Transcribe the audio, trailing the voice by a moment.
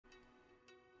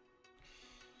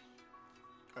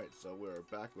Alright, so we're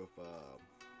back with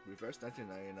Reverse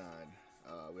 1999.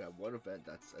 We have one event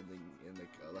that's ending in like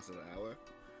less than an hour,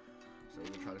 so we're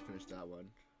gonna try to finish that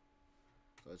one.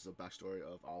 So it's the backstory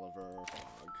of Oliver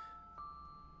Fogg.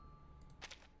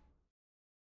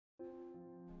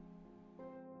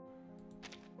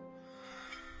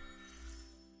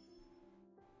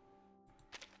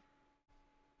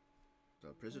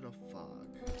 The Prison of Fogg.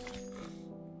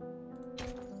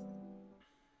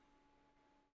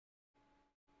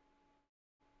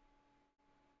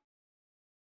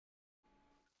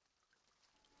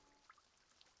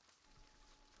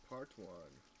 Part 1.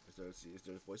 Is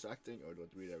there voice acting or do I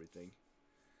have to read everything?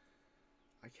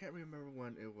 I can't remember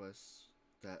when it was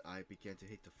that I began to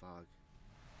hate the fog.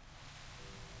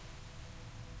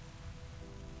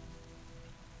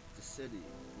 The city,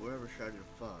 wherever shrouded in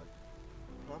fog,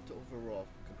 prompt the overall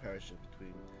comparison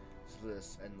between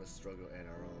this endless struggle and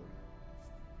our own.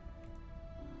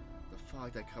 The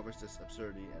fog that covers this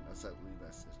absurdity and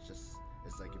unsightliness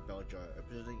is like a bell jar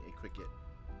imprisoning a cricket.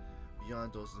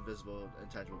 Beyond those invisible,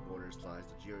 intangible borders lies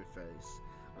the jeering face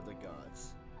of the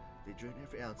gods. They drain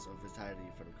every ounce of vitality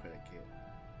from the cricket,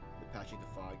 patching the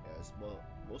fog as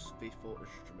most faithful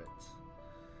instrument.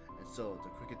 And so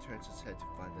the cricket turns its head to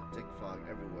find the thick fog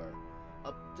everywhere,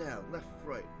 up, down, left,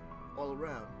 right, all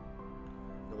around.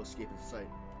 No escape in sight.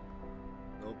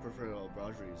 No peripheral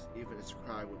boundaries. Even its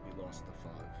cry would be lost in the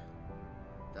fog.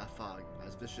 That fog,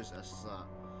 as vicious as slop,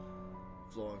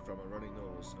 flowing from a running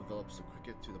nose, envelops the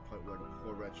cricket to the point where the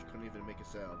poor wretch couldn't even make a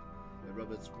sound. It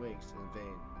rubbed its wings in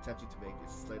vain, attempting to make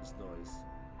its slightest noise.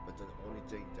 But the only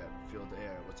thing that filled the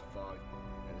air was the fog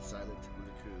and a silent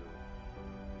ridicule.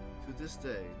 To this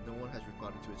day, no one has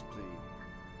responded to its plea.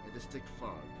 In this thick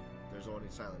fog, there's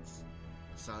only silence,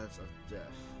 the silence of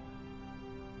death.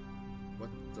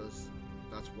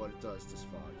 That's what it does, this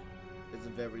fog. Its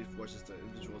severity forces the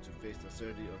individual to face the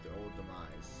absurdity of their own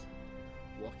demise.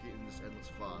 Walking in this endless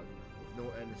fog, with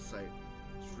no end in sight,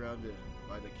 surrounded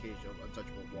by the cage of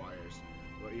untouchable wires,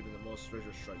 where even the most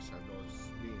visual strikes have no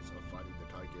means of finding the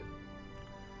target.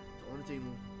 The only thing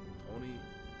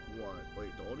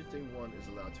one is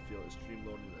allowed to feel is extreme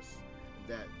loneliness, and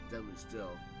that, deadly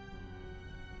still.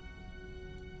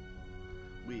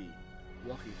 We,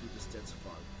 walking through this dense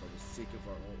fog for the sake of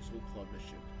our own so-called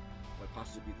mission, might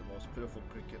possibly be the most pitiful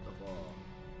cricket of all.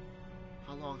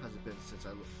 How long has it been since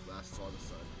I last saw the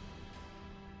sun?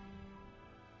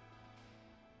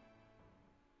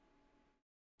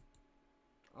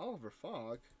 Oliver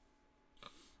Fogg?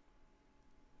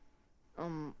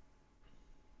 Oh,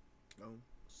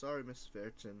 sorry, Miss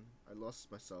Fairton. I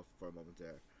lost myself for a moment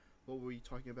there. What were you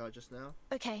talking about just now?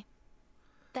 Okay.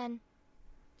 Then.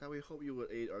 That we hope you will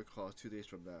aid our cause 2 days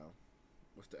from now,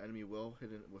 with the enemy well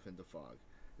hidden within the fog,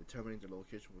 determining their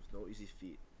location with no easy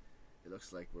feat. It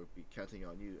looks like we'll be counting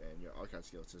on you and your arcane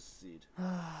skills to succeed.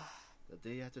 The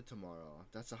day after tomorrow.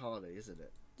 That's a holiday, isn't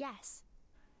it? Yes.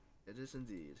 It is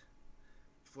indeed.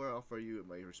 Before I offer you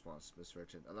my response, Miss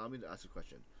Fairton, allow me to ask a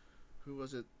question. Who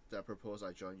was it that proposed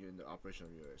I join you in the operation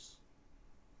of yours?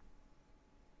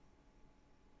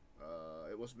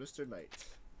 It was Mr. Knight.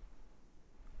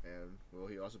 And will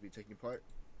he also be taking part?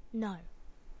 No.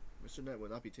 Mr. Knight will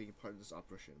not be taking part in this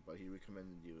operation, but he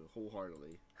recommended you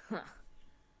wholeheartedly.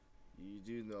 You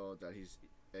do know that he's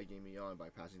egging me on by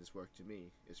passing this work to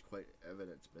me. It's quite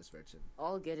evident, Miss Fairton.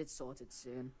 I'll get it sorted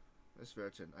soon. Miss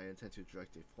Fairton, I intend to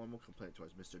direct a formal complaint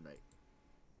towards Mr. Knight.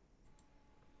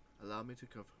 Allow me to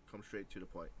come straight to the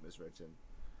point, Miss Fairton.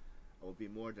 I will be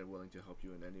more than willing to help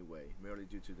you in any way, merely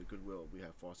due to the goodwill we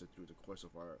have fostered through the course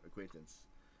of our acquaintance.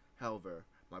 However,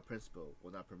 my principle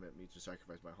will not permit me to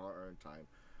sacrifice my hard-earned time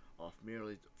off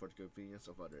merely for the convenience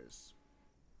of others.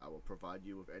 I will provide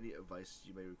you with any advice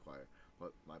you may require,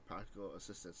 but my practical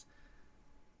assistance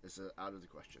is out of the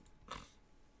question.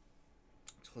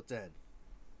 So then,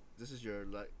 this is your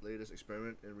latest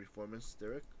experiment in reformance,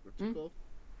 Derek?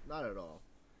 Not at all.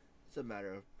 It's a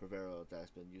matter of bravado that has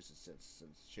been used since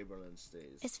Chamberlain's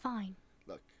days. It's fine.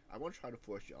 Look, I won't try to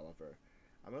force you, Oliver.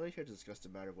 I'm only here to discuss the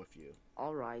matter with you.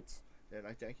 All right. Then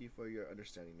I thank you for your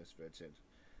understanding, Miss Vincent.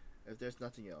 If there's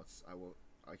nothing else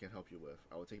I can help you with,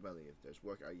 I will take my leave. There's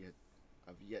work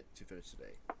I've yet to finish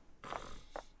today.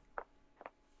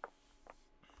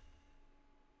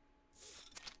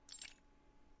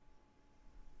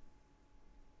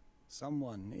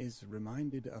 Someone is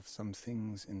reminded of some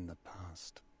things in the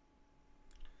past.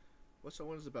 What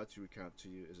someone is about to recount to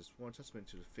you is a sworn testament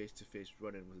to the face-to-face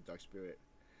run-in with the Dark Spirit,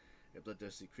 a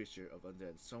bloodthirsty creature of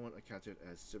undead someone encountered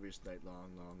as Sirius Knight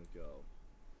long, long ago.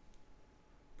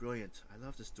 Brilliant. I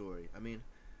love the story. I mean,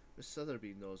 Miss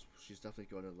Sotheby knows she's definitely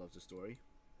going to love the story.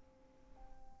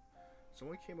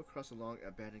 Someone came across a long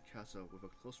abandoned castle with a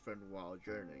close friend while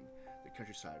journeying the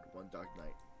countryside one dark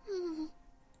night.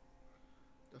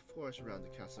 The forest around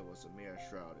the castle was a mere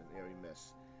shroud in airy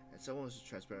mist, and someone was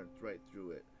transparent right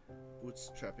through it,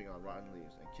 boots tramping on rotten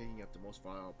leaves and kicking up the most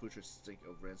vile, putrid stink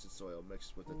of rancid soil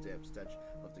mixed with the damp stench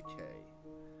of decay.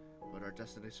 But our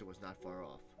destination was not far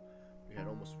off. We had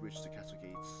almost reached the castle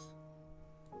gates.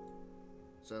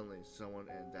 Suddenly, someone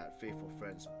and that faithful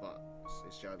friend spot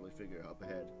a shadowy figure up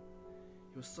ahead.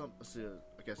 He was slumped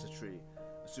against a tree,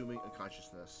 assuming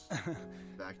unconsciousness.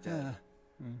 Back then,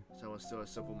 someone still a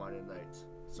simple-minded knight.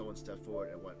 Someone stepped forward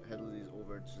and went heavily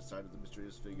over to the side of the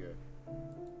mysterious figure.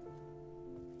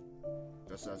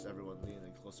 Just as everyone leaned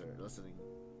in closer, listening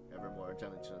ever more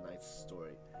intently to the knight's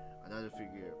story, another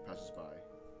figure passes by.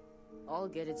 I'll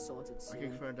get it sorted I soon.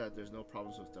 confirmed that there's no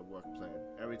problems with the work plan.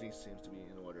 Everything seems to be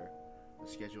in order. The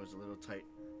schedule is a little tight,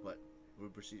 but if we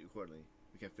proceed accordingly,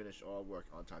 we can finish all work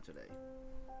on time today.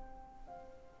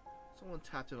 Someone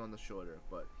tapped him on the shoulder,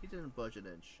 but he didn't budge an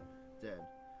inch. Then,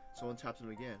 someone tapped him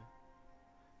again.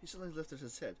 He suddenly lifted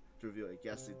his head to reveal a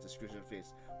ghastly, discretion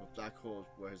face with black holes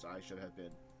where his eyes should have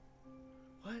been.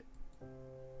 What?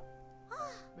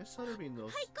 Miss Sutterby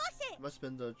knows. It must have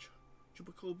been the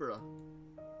Chupacabra.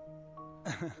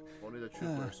 Only the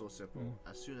truth were so simple.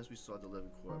 As soon as we saw the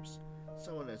living corpse,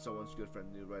 someone and someone's good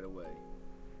friend knew right away.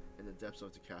 In the depths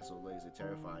of the castle lays a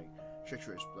terrifying,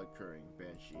 treacherous, blood-curdling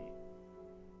banshee.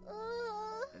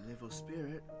 An evil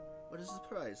spirit? What is the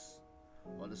price?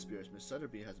 All the spirits Miss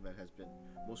Sutterby has met has been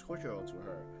most cordial to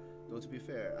her, though to be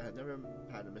fair, I have never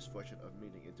had the misfortune of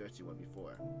meeting a thirsty one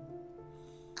before.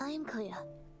 I'm clear.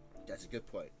 That's a good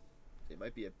point. They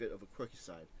might be a bit of a quirky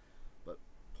side, but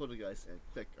Poltergeist and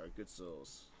Click are good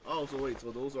souls. Oh, so wait,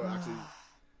 so those are actually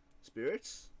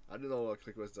spirits? I didn't know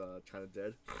Click was kind of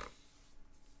dead.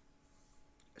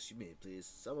 Excuse me, please.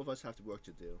 Some of us have to work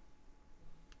to do.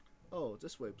 Oh,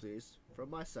 this way, please. From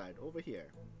my side, over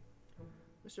here.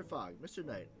 Mr. Fogg, Mr.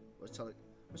 Knight was telling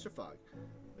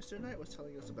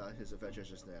us about his adventures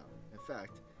just now. In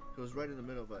fact, he was right in the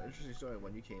middle of an interesting story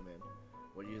when you came in.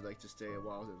 Would you like to stay a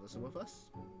while and listen with us?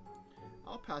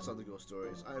 I'll pass on the ghost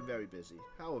stories. I am very busy.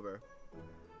 However,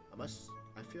 I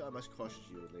feel I must caution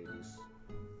you, ladies.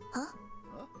 Huh?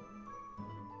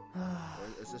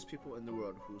 There exists people in the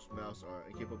world whose mouths are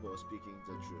incapable of speaking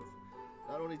the truth.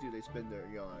 Not only do they spin their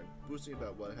yarn, boasting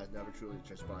about what has never truly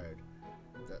transpired,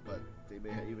 but they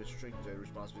may even shrink their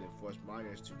responsibility and force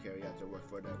minors to carry out their work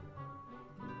for them.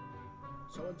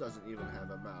 Someone doesn't even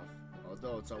have a mouth,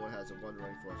 although someone has been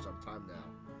wondering for some time now.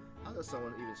 How does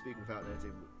someone even speak without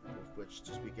anything with which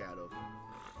to speak out of?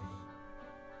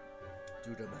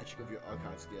 Through the magic of your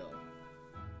archon skill.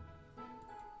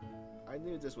 I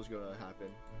knew this was going to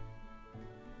happen.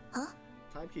 Huh?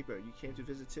 Timekeeper, you came to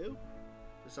visit too?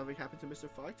 Did something happen to Mr.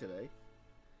 Fogg today?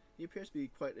 He appears to be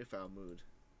quite in a foul mood.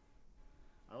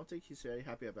 I don't think he's very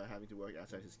happy about having to work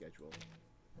outside his schedule.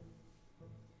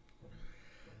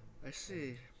 I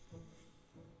see.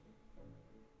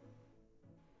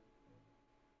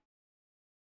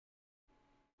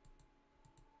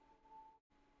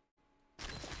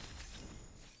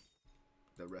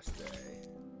 The rest day.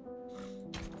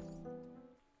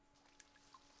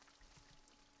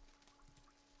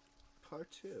 Part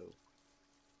 2.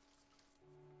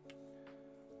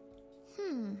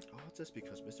 All this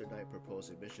because Mr. Knight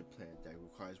proposed a mission plan that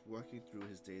requires working through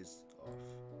his days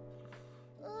off.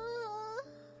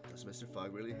 Does Mr.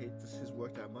 Fogg really hate his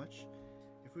work that much?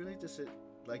 If you really doesn't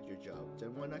like your job,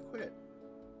 then why not quit?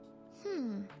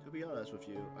 To be honest with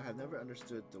you, I have never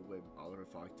understood the way Oliver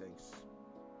Fogg thinks.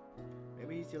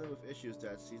 Maybe he's dealing with issues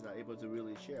that he's not able to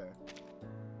really share.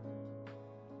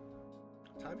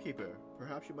 Timekeeper,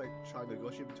 perhaps you might try to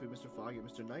negotiate between Mr. Fogg and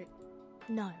Mr. Knight?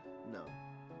 No. No.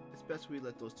 It's best we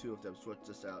let those two of them sort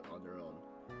this out on their own.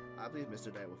 I believe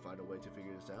Mr. Knight will find a way to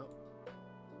figure this out.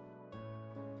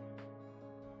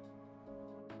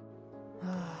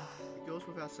 It goes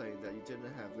without saying that you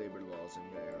didn't have labor laws in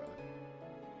your era.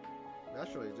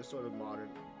 Naturally, this sort of modern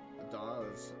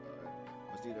adolescence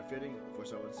was neither fitting for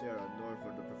someone Sarah nor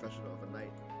for the profession of a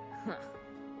knight.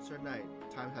 Sir Knight,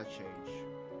 time has changed.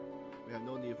 We have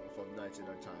no need for nights in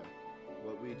our time.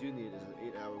 What we do need is an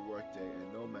 8-hour workday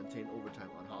and no maintained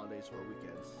overtime on holidays or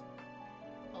weekends.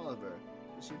 However,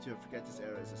 we seem to forget this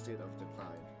era is a state of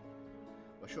decline.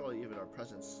 But surely even our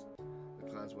presence, the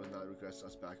clans would not regress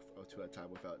us back to a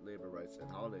time without labor rights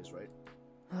and holidays, right?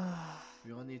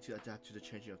 We all need to adapt to the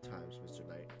changing of times, Mr.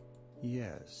 Knight.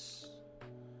 Yes.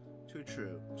 Too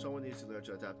true. Someone needs to learn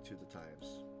to adapt to the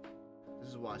times. This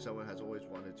is why someone has always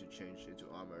wanted to change into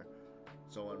armor.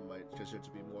 Someone might consider to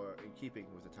be more in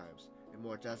keeping with the times, a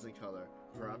more dazzling color,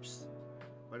 perhaps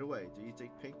By the way, do you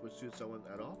think pink would suit someone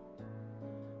at all?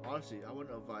 Honestly, I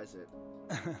wouldn't advise it.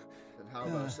 Then how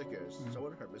about stickers?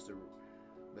 Someone heard Mr.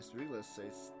 Reglis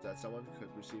says that someone could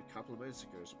receive complimentary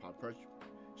stickers upon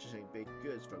purchasing baked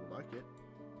goods from the market.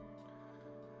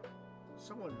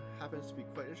 Someone happens to be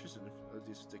quite interested in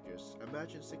these stickers.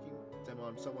 Imagine sticking them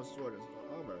on someone's sword and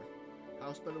armor.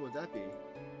 How splendid would that be?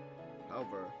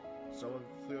 However, someone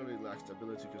clearly lacks the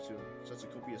ability to consume such a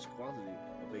copious quantity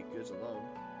of baked goods alone,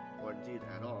 or indeed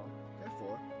at all.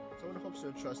 Therefore, someone hopes to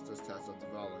entrust this task of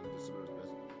devouring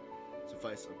the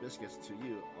suffice of biscuits to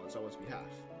you on someone's behalf.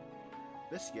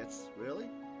 Biscuits? Really?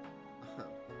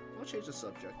 Don't change the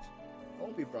subject. I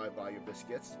won't be bribed by your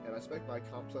biscuits, and I expect my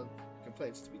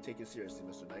complaints to be taken seriously,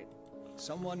 Mr. Knight.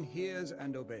 Someone hears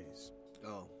and obeys.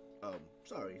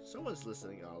 Sorry. Someone's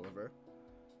listening, Oliver.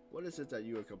 What is it that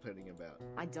you are complaining about?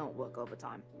 I don't work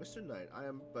overtime. Mr. Knight, I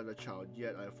am but a child,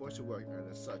 yet I am forced to work,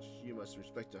 and as such, you must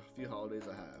respect the few holidays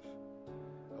I have.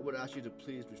 I would ask you to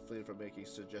please refrain from making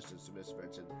suggestions to Miss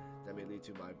Benson that may lead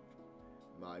to my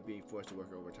being forced to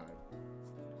work overtime.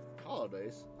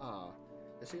 Holidays?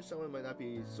 It seems someone might not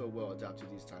be so well adapted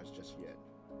to these times just yet.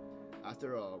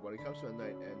 After all, when it comes to a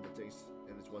night and the things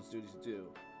and it's one's duty to do,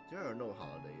 there are no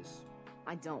holidays.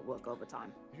 I don't work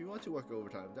overtime. If you want to work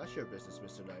overtime, that's your business,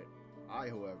 Mr. Knight. I,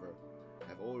 however,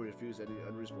 have always refused any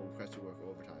unreasonable request to work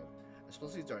overtime,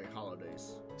 especially during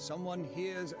holidays. Someone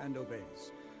hears and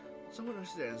obeys. Someone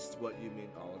understands what you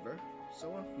mean, Oliver.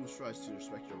 Someone who tries to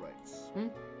respect your rights.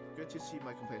 Good to see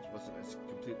my complaint wasn't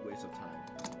a complete waste of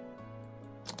time.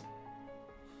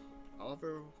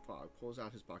 Oliver Fogg pulls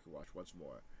out his pocket watch once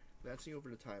more, glancing over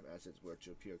the time as it were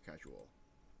to appear casual.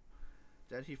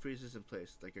 Then he freezes in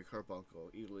place like a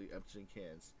carbuncle, eagerly emptying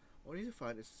cans, only to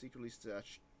find its secretly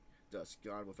stashed dust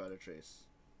gone without a trace.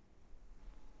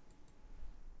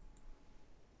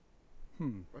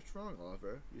 What's wrong,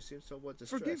 Oliver? You seem somewhat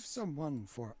distressed. Forgive someone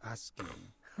for asking.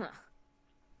 My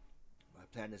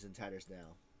plan is in tatters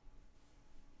now.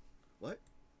 What?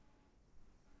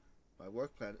 My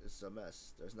work plan is a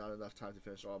mess. There's not enough time to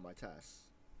finish all my tasks.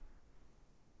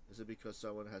 Is it because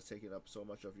someone has taken up so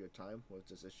much of your time with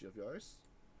this issue of yours?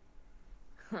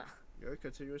 Your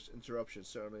continuous interruptions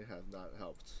certainly have not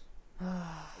helped.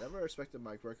 I never expected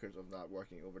my records of not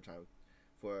working overtime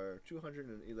for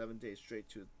 211 days straight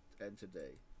to end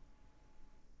today.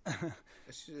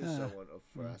 Excuse someone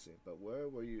for asking, but where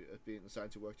were you being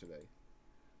assigned to work today?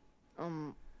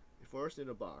 Before us in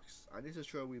a box. I need to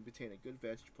ensure we maintain a good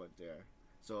vantage point there,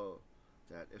 so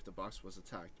that if the box was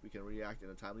attacked, we can react in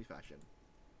a timely fashion.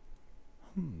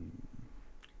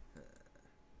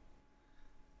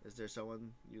 Is there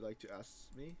someone you'd like to ask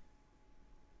me?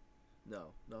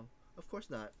 No, of course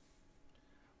not.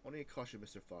 Only a caution,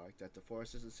 Mr. Fogg, that the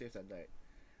forest isn't safe at night.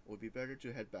 It would be better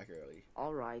to head back early.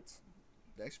 All right.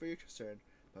 Thanks for your concern,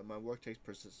 but my work takes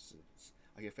persistence.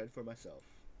 I can fend for myself.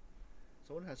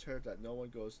 Someone has heard that no one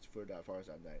goes for that forest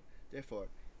at night. Therefore,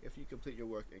 if you complete your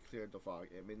work and clear the fog,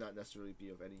 it may not necessarily be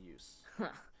of any use.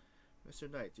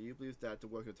 Mr. Knight, do you believe that the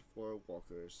work of the fog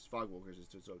walkers is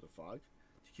to observe the fog,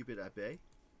 to keep it at bay?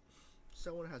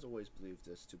 Someone has always believed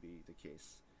this to be the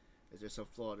case. Is there some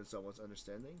flaw in someone's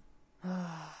understanding?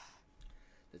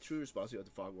 The true responsibility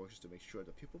of the fog walkers is to make sure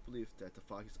that people believe that the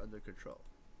fog is under control.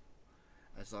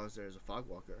 As long as there is a fog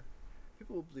walker,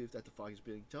 people will believe that the fog is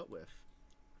being dealt with.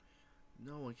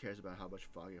 No one cares about how much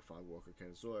fog a fog walker can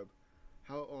absorb,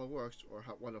 how it all works, or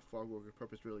what a fog walker's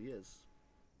purpose really is.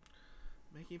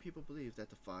 Making people believe that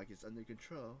the fog is under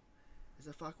control is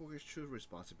a fog walker's true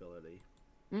responsibility.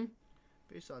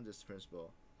 Based on this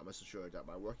principle, I must ensure that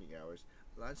my working hours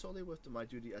align solely with my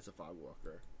duty as a fog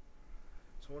walker.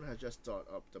 Someone has just thought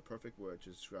up the perfect word to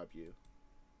describe you.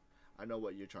 I know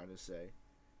what you're trying to say.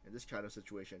 In this kind of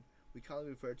situation, we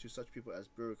commonly refer to such people as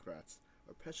bureaucrats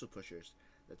or pencil pushers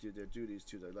that do their duties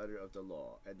to the letter of the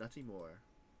law and nothing more.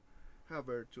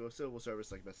 However, to a civil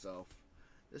service like myself,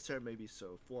 this term may be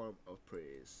a form of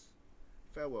praise.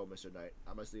 Farewell, Mr. Knight.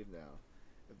 I must leave now.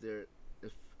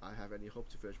 If I have any hope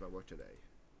to finish my work today.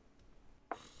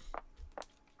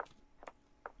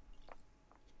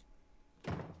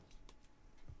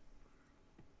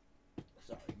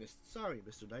 Sorry,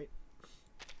 Mr. Knight.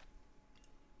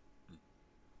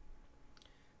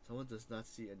 Someone does not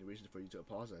see any reason for you to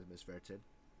apologize, Miss Verton.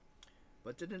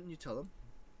 But didn't you tell him?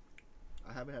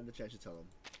 I haven't had the chance to tell him.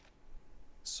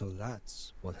 So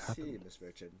that's what happened. See, Miss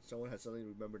Verton. Someone has suddenly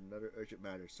remembered another urgent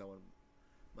matter someone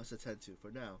must attend to.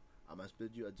 For now, I must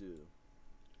bid you adieu.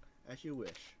 As you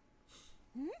wish.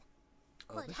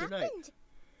 What Mr. happened? Knight,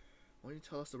 won't you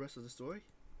tell us the rest of the story?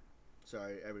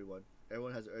 Sorry, everyone.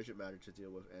 Everyone has an urgent matter to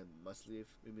deal with and must leave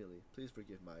immediately. Please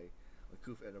forgive my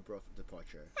uncouth and abrupt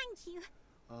departure. Thank you.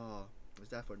 Oh, is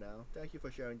that for now? Thank you for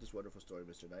sharing this wonderful story,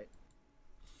 Mr. Knight.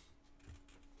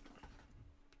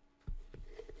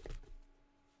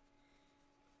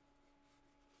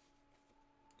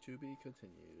 To be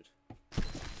continued.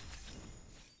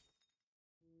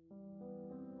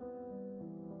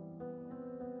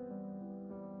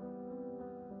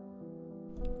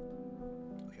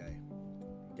 Okay.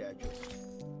 Dad joke.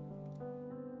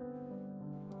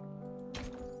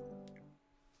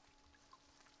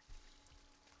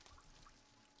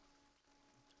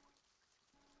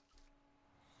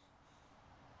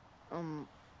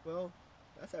 Well,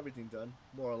 that's everything done,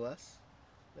 more or less.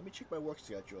 Let me check my work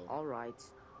schedule. All right.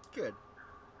 Good.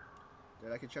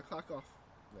 Then I can check clock off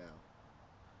now.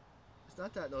 It's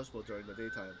not that noticeable during the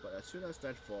daytime, but as soon as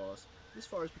night falls, this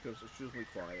forest becomes extremely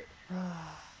quiet.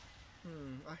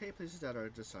 I hate places that are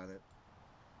this silent.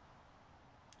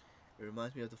 It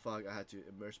reminds me of the fog I had to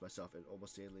immerse myself in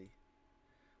almost daily,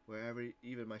 where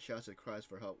even my shouts and cries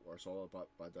for help are swallowed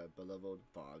by the beloved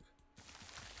fog.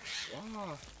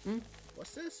 Wow!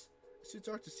 What's this? It's too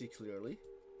dark to see clearly.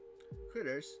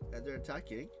 Critters, and they're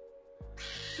attacking.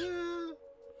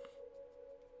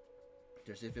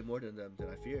 There's even more than them than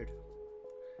I feared.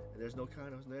 And there's no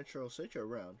kind of natural shelter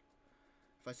around.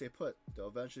 If I stay put, they'll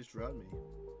eventually surround me.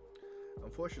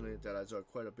 Unfortunately, that I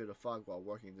absorbed quite a bit of fog while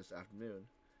working this afternoon.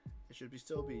 It should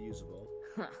still be usable.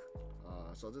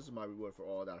 So this is my reward for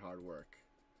all that hard work.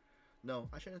 No,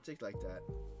 I shouldn't think like that.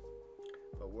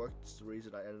 But work's the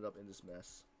reason I ended up in this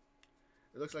mess.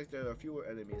 It looks like there are fewer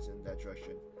enemies in that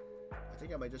direction. I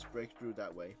think I might just break through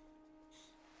that way.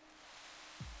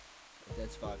 A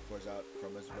dense fog pours out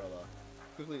from his umbrella,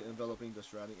 quickly enveloping the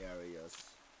surrounding areas.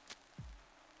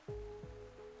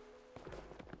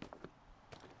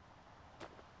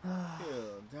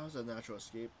 That was a natural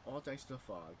escape, all thanks to the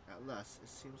fog. At last, it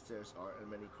seems there aren't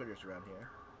many critters around here.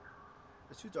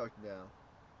 It's too dark now,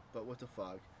 but with the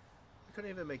fog, I couldn't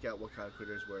even make out what kind of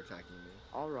critters were attacking me.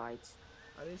 All right.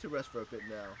 I need to rest for a bit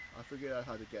now. I'll figure out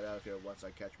how to get out of here once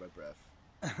I catch my breath.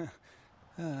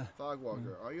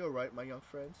 Fogwalker, are you alright, my young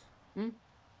friend?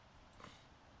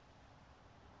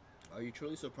 Are you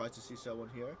truly surprised to see someone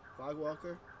here,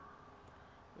 Fogwalker?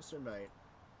 Mr. Knight,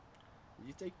 did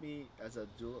you take me as a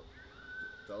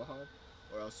Dullahan?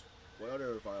 Or else, what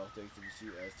other vile things did you see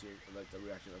as to like the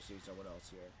reaction of seeing someone else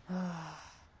here?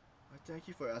 I thank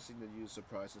you for asking to use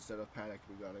surprise instead of panic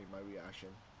regarding my reaction.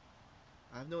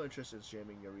 I have no interest in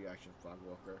shaming your reaction,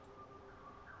 Fogwalker.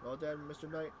 Well then,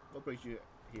 Mr. Knight, what brings you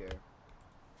here?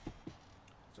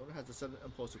 Someone has a sudden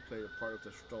impulse to play the part of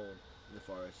the stone in the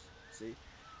forest. See?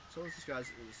 Someone's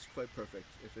disguise is quite perfect.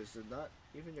 If it did not,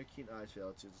 even your keen eyes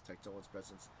fail to detect someone's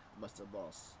presence amongst the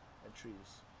moss and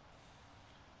trees.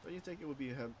 Don't you think it would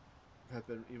have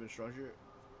been even stranger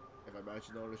if I managed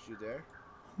to notice you there?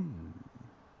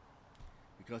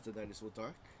 Because the night is so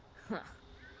dark?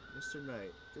 Mr.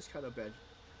 Knight, this kind of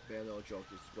banal joke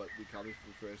is what we commonly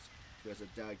refer to as a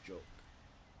dad joke.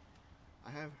 I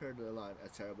haven't heard a line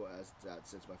as terrible as that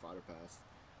since my father passed,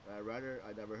 and I'd rather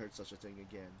I never heard such a thing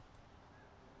again.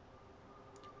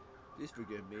 Please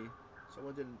forgive me.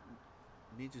 Someone didn't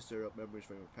mean to stir up memories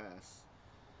from your past.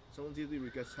 Someone deeply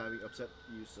regrets having upset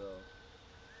you, so...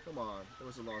 Come on, it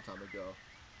was a long time ago.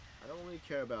 I don't really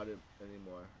care about it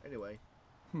anymore. Anyway.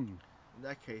 In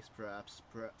that case, perhaps...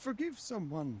 Forgive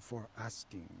someone for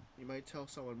asking. You might tell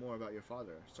someone more about your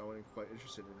father. Someone quite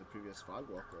interested in the previous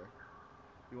Fogwalker.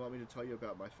 You want me to tell you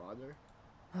about my father?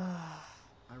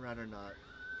 I'd rather not.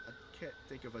 I can't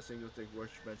think of a single thing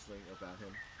worth mentioning about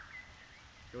him.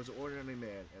 He was an ordinary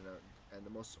man and the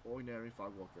most ordinary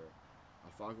Fogwalker.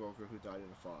 A Fogwalker who died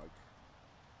in a fog.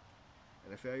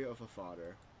 And a failure of a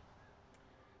father.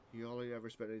 He hardly ever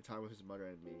spent any time with his mother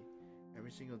and me.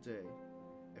 Every single day.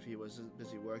 If he wasn't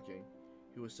busy working,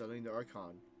 he was studying the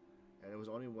Archon. And it was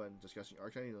only when discussing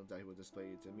Arcanism that he would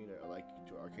display a demeanor alike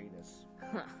to Arcanists.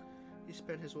 He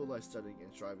spent his whole life studying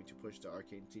and striving to push the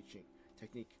arcane teaching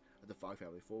technique of the Fog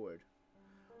family forward,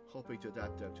 hoping to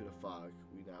adapt them to the fog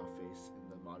we now face in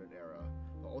the modern era,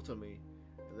 but ultimately,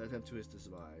 it led him to his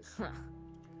demise.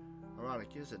 Ironic,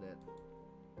 isn't it?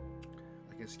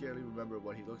 I can scarcely remember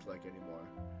what he looked like anymore.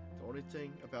 The only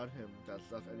thing about him that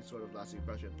left any sort of lasting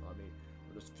impression on me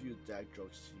were those few dad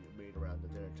jokes he made around the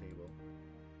dinner table.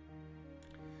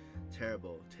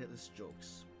 Terrible, tasteless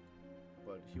jokes.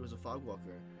 But he was a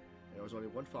Fogwalker, and there was only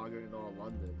one fogger in all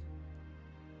London.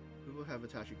 People have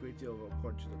attached a great deal of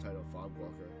importance to the title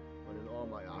Fogwalker, but in all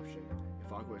my option, a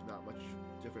fogger is not much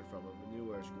different from a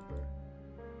manure scooper.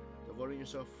 Devoting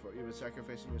yourself or even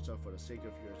sacrificing yourself for the sake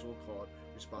of your so-called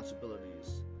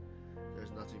responsibilities.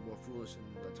 There's nothing more foolish in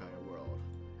the entire world.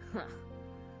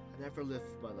 I never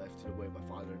lived my life to the way my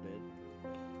father did.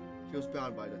 He was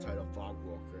bound by the title Fog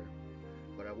Walker,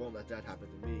 but I won't let that happen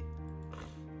to me.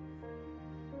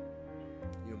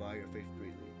 You admire your faith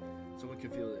greatly. Someone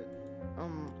can feel it.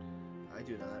 I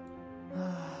do not.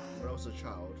 When I was a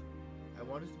child, I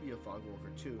wanted to be a Fog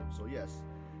Walker too, so yes,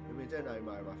 even then I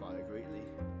admire my father greatly.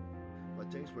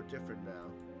 But things were different now.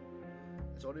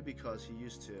 It's only because he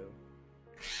used to.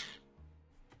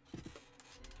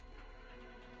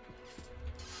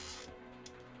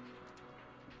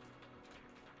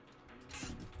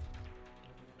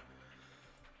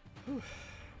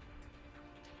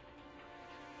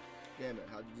 Damn it,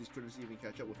 how did these critters even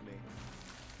catch up with me?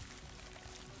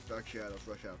 Dark shadows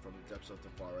rush out from the depths of the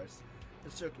forest,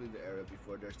 encircling the area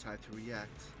before there's time to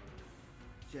react.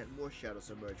 Yet more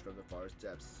shadows emerge from the forest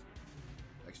depths,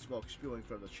 like smoke spewing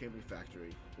from the chimney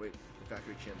factory. Wait, the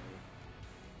factory chimney.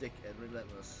 Thick and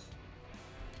relentless.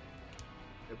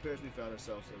 It appears we found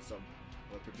ourselves in some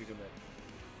predicament.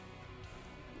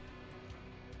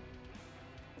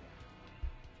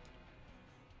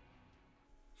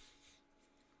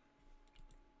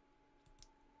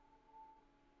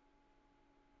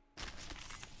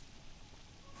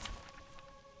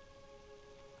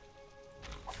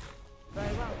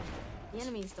 Very well. The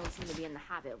enemies don't seem to be in the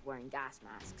habit of wearing gas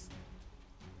masks.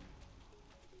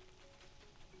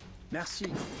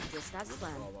 Merci. Just as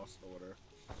planned. I lost order.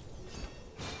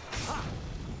 Ah!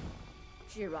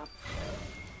 Cheer up.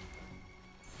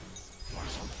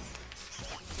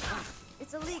 Ah,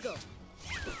 it's illegal.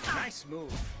 Nice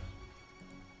move.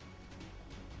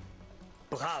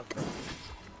 Bravo.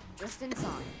 Just in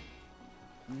time.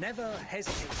 Never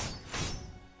hesitate.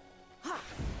 Ha!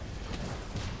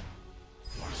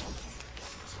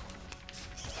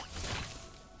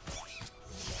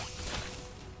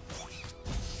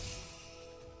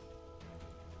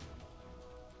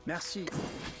 Merci.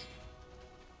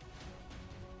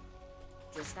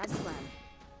 Just as planned.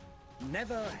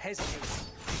 Never hesitate.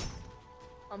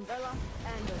 Umbrella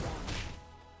and around.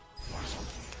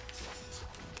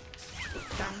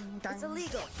 Dang, dang. It's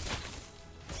illegal.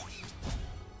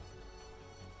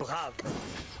 Bravo.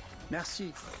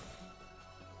 Merci.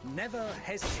 Never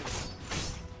hesitate.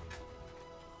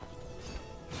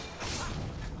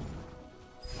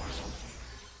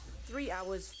 3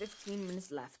 hours, 15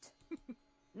 minutes left.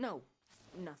 No,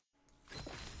 nothing.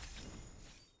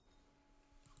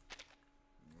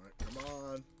 Alright, come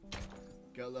on.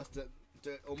 Got less than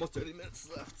almost 30 minutes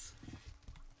left.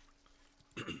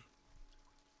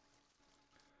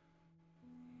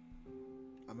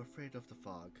 I'm afraid of the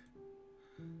fog.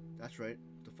 That's right,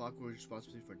 the fog was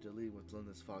responsible for dealing with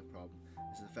London's fog problem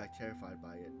is in fact terrified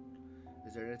by it.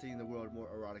 Is there anything in the world more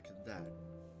erotic than that?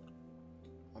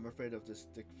 I'm afraid of this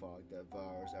thick fog that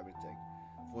devours everything.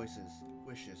 Voices,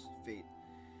 wishes, fate.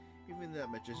 Even that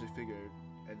majestic figure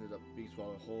ended up being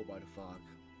swallowed whole by the fog.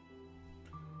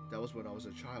 That was when I was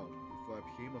a child, before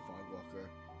I became a fog walker.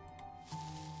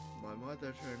 My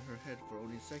mother turned her head for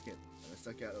only a second, and I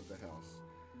stuck out of the house.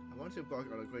 I wanted to embark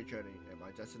on a great journey, and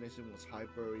my destination was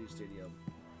Highbury Stadium.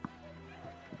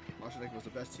 Arsenal was the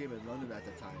best team in London at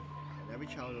the time, and every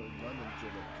child in London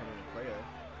dreamed of becoming a player.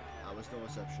 I was no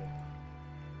exception.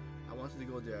 I wanted to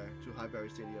go there, to Highbury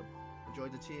Stadium, and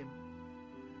join the team.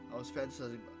 I was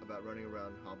fantasizing about running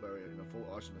around Highbury in a full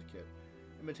Arsenal kit,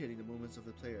 imitating the movements of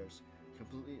the players,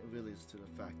 completely oblivious to the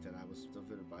fact that I was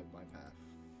divided by my path.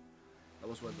 That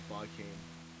was when the fog came.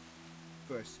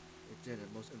 First, a thin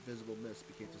and most invisible mist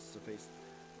began to surface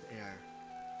the air.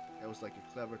 It was like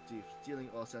a clever thief stealing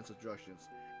all sense of directions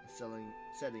and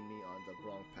setting me on the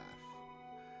wrong path.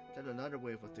 Then another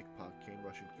wave of thick fog came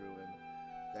rushing through, and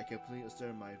that completely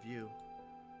obscured my view.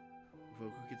 With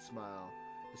a crooked smile,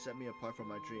 it set me apart from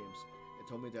my dreams and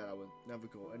told me that I would never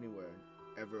go anywhere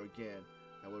ever again.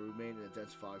 I would remain in a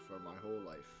dense fog for my whole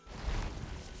life.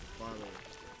 Finally,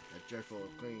 that dreadful,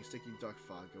 clinging, sticking dark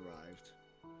fog arrived.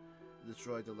 It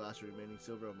destroyed the last remaining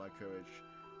silver of my courage,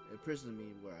 and imprisoned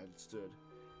me where I stood,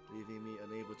 leaving me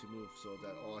unable to move so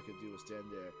that all I could do was stand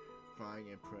there, crying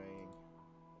and praying.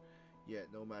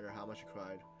 Yet, no matter how much I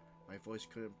cried, my voice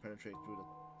couldn't penetrate through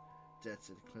the dense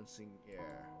and cleansing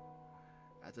air.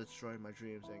 After destroying my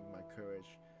dreams and my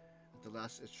courage, at the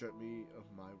last it stripped me of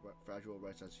my fragile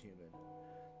rights as human.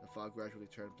 The fog gradually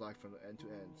turned black from end to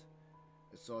end.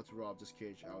 It sought to rob this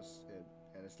cage I was in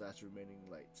and its last remaining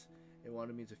light. It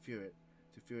wanted me to fear it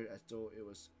as though it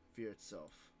was fear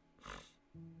itself.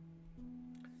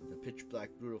 The pitch black,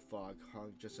 brutal fog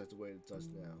hung just as the way it does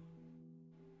now.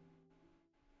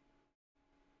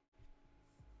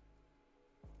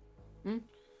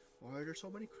 Why are there so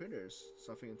many critters?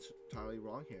 Something entirely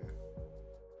wrong here.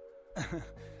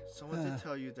 Someone did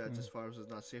tell you that this forest was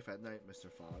not safe at night,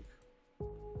 Mr. Fog.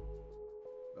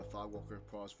 The fog Fogwalker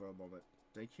paused for a moment,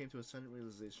 then came to a sudden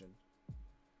realization.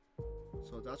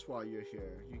 So that's why you're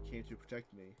here. You came to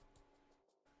protect me.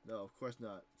 No, of course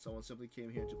not. Someone simply came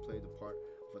here to play the part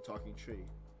of a talking tree.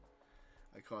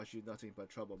 I caused you nothing but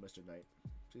trouble, Mr. Knight.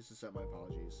 Please accept my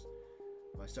apologies.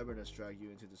 My stubbornness dragged you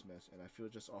into this mess, and I feel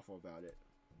just awful about it.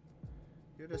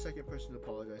 You're the second person to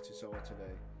apologize to someone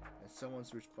today, and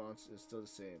someone's response is still the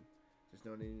same. There's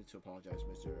no need to apologize,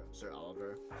 Sir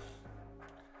Oliver.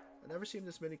 I've never seen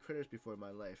this many critters before in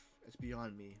my life. It's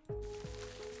beyond me.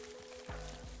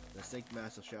 The thick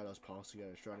mass of shadows pulsed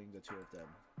together, surrounding the two of them.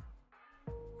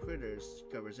 Critters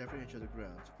covers every inch of the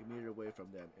ground, a meter away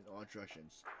from them in all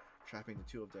directions, trapping the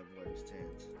two of them where they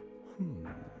stand.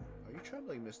 Are you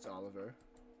trembling, Mr. Oliver?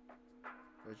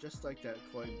 They're just like that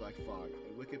cloying black fog,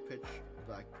 a wicked pitch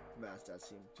black mass that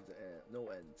seemed to the no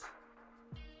end.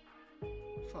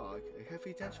 Fog, a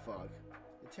heavy dense fog,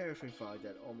 a terrifying fog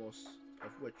that almost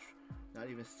of which not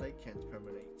even sight can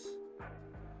permeate.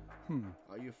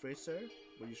 Are you afraid, sir?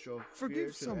 Will you show Forgive fear to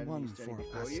an someone enemy standing for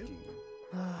before asking.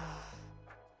 you?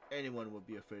 Anyone would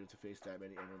be afraid to face that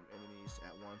many enemies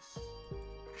at once.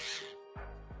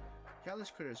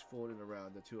 Countless critters folded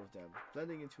around the two of them,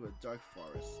 blending into a dark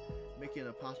forest, making it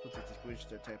impossible to distinguish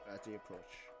their type as they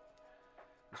approach.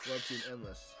 The swarm seemed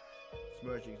endless,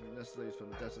 submerging nestlings from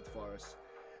the depths of the forest,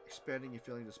 expanding and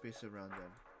filling the space around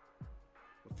them.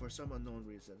 But for some unknown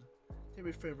reason, they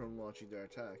refrained from launching their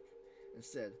attack.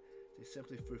 Instead, they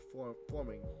simply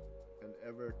forming an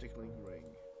ever-tickling ring.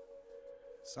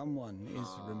 Someone is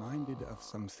reminded of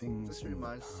some things This in the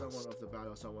reminds past. someone of the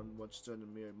battle someone once stood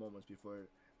in mere moments before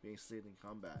being slain in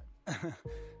combat.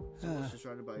 Someone was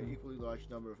surrounded by an equally large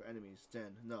number of enemies.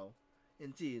 Then, no.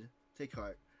 Indeed, take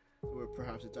heart. There were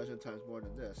perhaps a dozen times more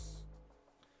than this.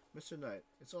 Mr. Knight,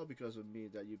 it's all because of me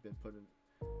that you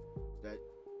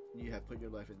have put your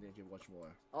life in danger once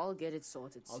more. I'll get it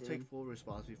sorted I'll soon. take full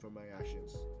responsibility for my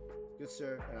actions. Good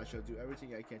sir, and I shall do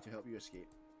everything I can to help you escape.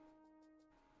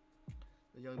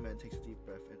 The young man takes a deep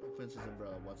breath and opens his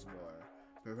umbrella once more,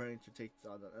 preparing to take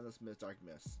on the endless dark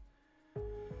mist.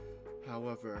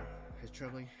 However, his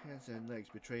trembling hands and legs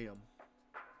betray him.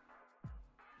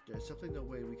 There's simply no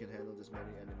way we can handle this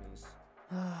many enemies.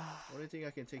 The only thing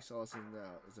I can take solace in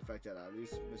now is the fact that at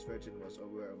least Miss Virgin was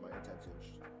aware of my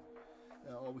intentions.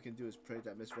 Now all we can do is pray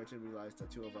that Miss Virgin realized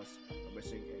that two of us are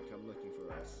missing and come looking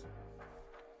for us.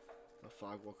 The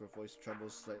Fogwalker voice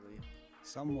trembles slightly.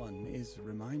 Someone is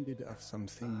reminded of some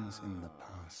things in the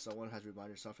past. Someone has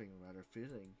reminded something rather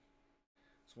fitting.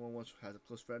 Someone once had a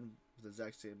close friend with the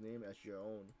exact same name as your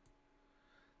own.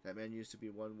 That man used to be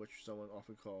one which someone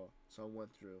often called. Someone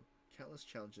went through countless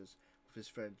challenges with his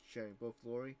friend, sharing both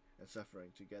glory and suffering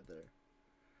together.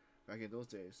 Back in those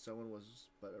days, someone was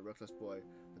but a reckless boy,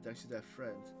 but thanks to that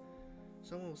friend,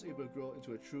 someone was able to grow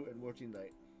into a true and worthy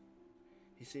knight.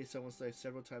 He saved someone's life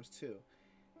several times too,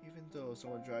 even though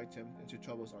someone dragged him into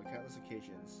troubles on countless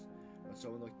occasions. When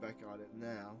someone looks back on it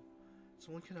now,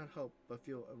 someone cannot help but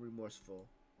feel remorseful.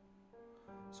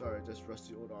 Sorry, this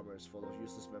rusty old armor is full of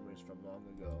useless memories from long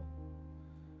ago.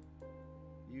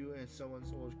 You and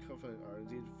someone's old covenant are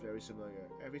indeed very familiar.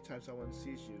 Every time someone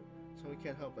sees you, someone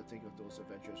can't help but think of those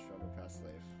adventures from a past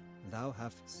life. Thou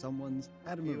hast someone's He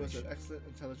admiration. was an excellent,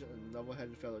 intelligent, and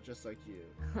level-headed fellow just like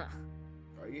you.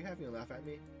 Are you having a laugh at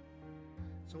me?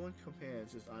 Someone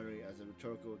commands his irony as a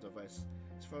rhetorical device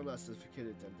is far less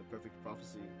sophisticated than the perfect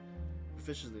prophecy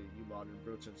proficiently you modern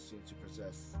Britons seem to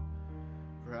possess.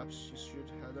 Perhaps you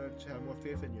should have learned to have more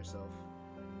faith in yourself.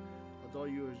 Although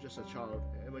you are just a child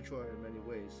and immature in many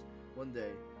ways, one day,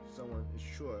 someone is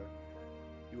sure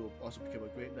you will also become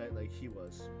a great knight like he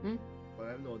was. But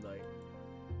I'm no knight.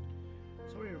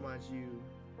 Somebody reminds you,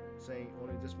 saying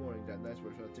only this morning that knights were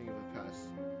a thing of the past.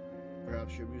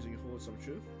 Perhaps your musing holds some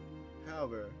truth?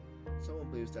 However, someone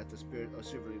believes that the spirit of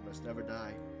chivalry must never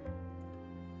die.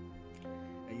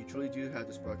 And you truly do have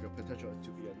the spark of potential to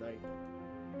be a knight.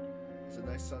 It's a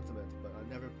nice sentiment, but I'll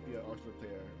never be an archer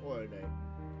player or a knight.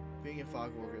 Being a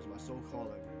Fogwalker is my sole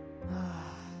calling.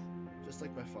 Just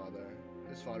like my father,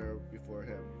 his father before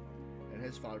him, and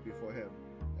his father before him,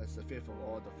 as the fifth of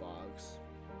all the fogs.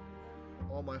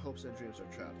 All my hopes and dreams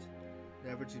are trapped,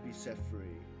 never to be set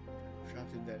free.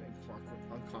 Trapped in that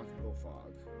unconquerable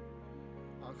fog.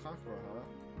 Unconquerable, huh?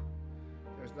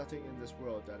 There's nothing in this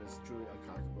world that is truly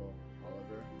unconquerable,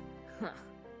 Oliver.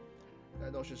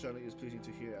 That notion certainly is pleasing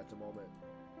to hear at the moment.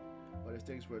 But if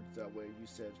things were that way you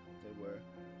said they were,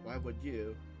 why would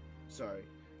you? Sorry,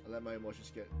 I let my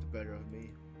emotions get the better of me.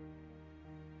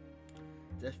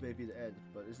 Death may be the end,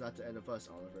 but it's not the end of us,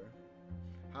 Oliver.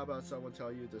 How about someone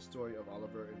tell you the story of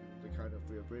Oliver in the kind of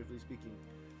way of bravely speaking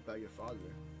about your father?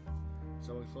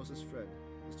 Someone's closest friend,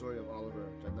 The story of Oliver,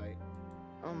 the knight.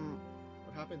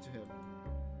 What happened to him?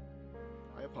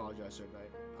 I apologize, Sir Knight.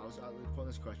 I was out with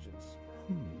pointless questions.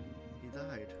 He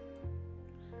died.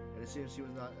 And it seems he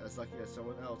was not as lucky as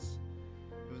someone else.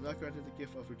 He was not granted the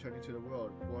gift of returning to the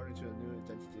world, born into a new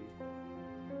identity.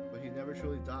 But he never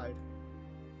truly died.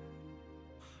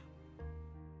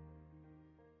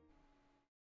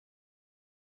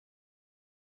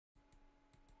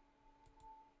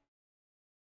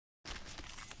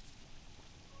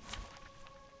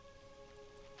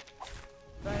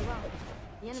 Very well.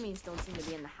 The enemies don't seem to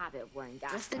be in the habit of wearing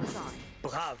gas. Just inside.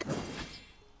 Brave.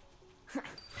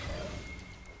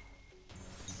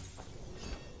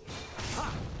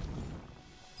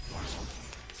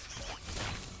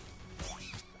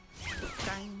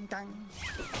 Dang, dang.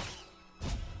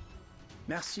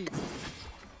 Merci.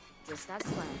 Just as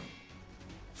planned.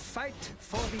 Fight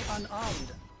for the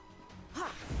unarmed.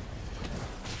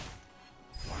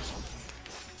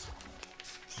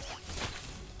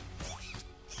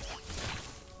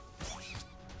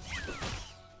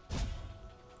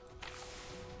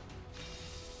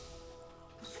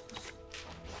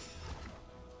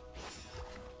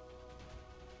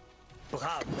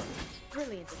 Brave.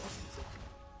 Brilliant efficiency.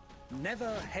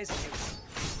 Never hesitate.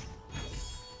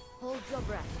 Hold your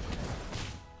breath.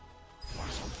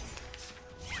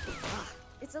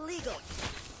 It's illegal.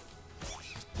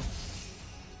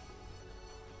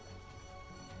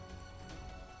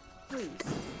 Please,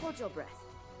 hold your breath.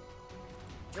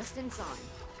 Just inside.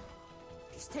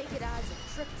 Just take it as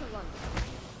a trip to London.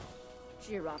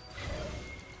 Cheer up.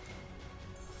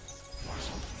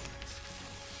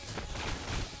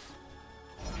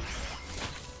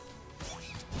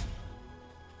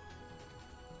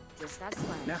 Just as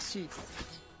planned. Merci.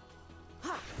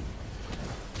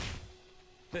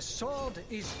 The sword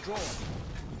is drawn.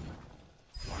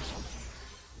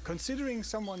 Considering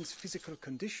someone's physical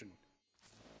condition,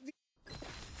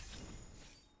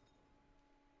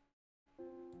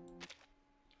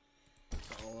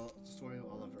 The story of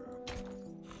Oliver.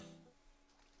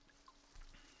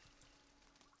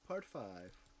 Part 5.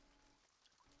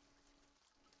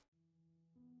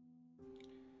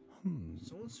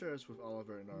 Someone serves with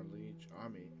Oliver in our liege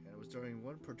army, and it was during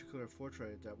one particular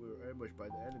fortray that we were ambushed by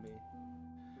the enemy.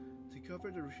 To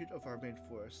cover the retreat of our main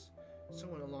force,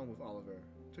 someone along with Oliver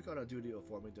took on a duty of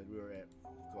forming the rear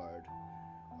guard.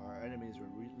 Our enemies were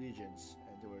legions,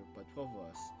 and there were but 12 of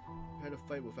us. We had to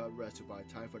fight without rest to buy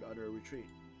time for the utter retreat.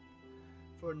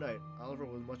 For a knight, Oliver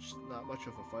was not much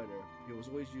of a fighter. He was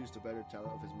always used the better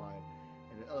talent of his mind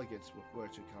and an elegance with where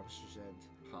to accomplish his end.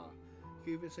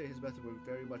 You could even say his method were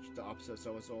very much the opposite of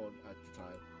someone's own at the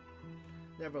time.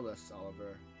 Nevertheless,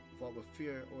 Oliver fought with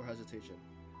fear or hesitation,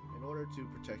 in order to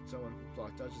protect someone who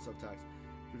blocked dozens of attacks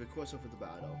through the course of the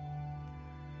battle.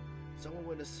 Someone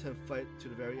witnessed him fight to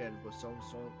the very end with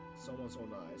someone's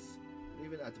own eyes, and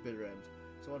even at the bitter end,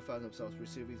 someone found themselves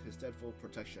receiving his deadful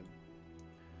protection.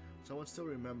 Someone still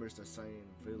remembers the saying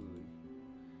vividly.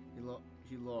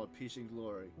 He lauded peace and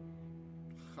glory,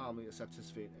 calmly accepted his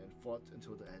fate, and fought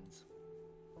until the end.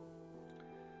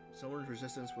 Someone's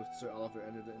resistance with Sir Oliver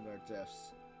ended in our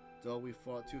deaths. Though we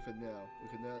fought tooth and nail, we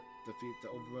could not defeat the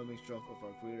overwhelming strength of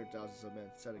our greater thousands of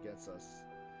men set against us.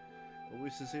 But we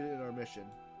succeeded in our mission.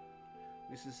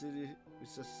 We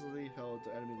successfully held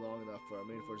the enemy long enough for our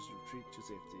main forces to retreat to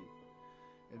safety.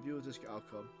 In view of this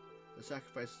outcome, the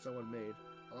sacrifice someone made,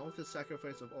 along with the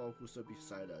sacrifice of all who stood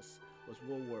beside us, was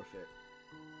well worth it.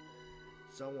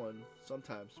 Someone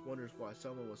sometimes wonders why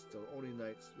someone was the only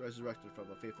knight resurrected from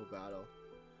a fateful battle.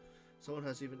 Someone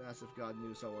has even asked if God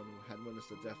knew someone who had witnessed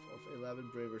the death of 11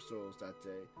 braver souls that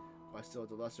day, while still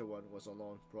the lesser one was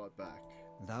alone brought back.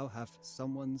 thou hast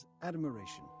someone's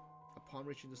admiration. Upon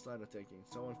reaching this line of thinking,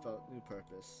 someone felt new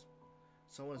purpose.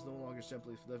 Someone is no longer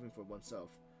simply living for oneself.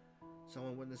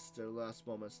 Someone witnessed their last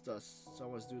moments, thus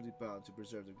someone is duly bound to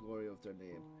preserve the glory of their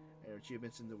name and their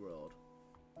achievements in the world.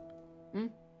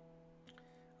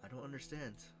 I don't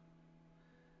understand.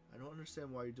 I don't understand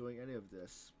why you're doing any of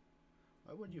this.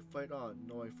 Why would you fight on,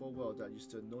 knowing full well that you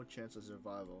stood no chance of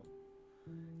survival?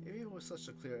 Even with such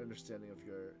a clear understanding of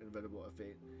your inevitable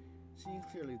fate, seeing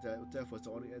clearly that death was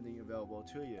the only ending available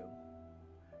to you.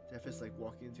 Death is like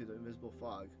walking into the invisible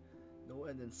fog, no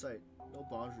end in sight, no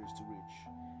boundaries to reach,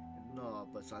 and none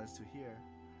but silence to hear,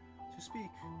 to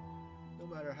speak, no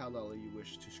matter how loudly you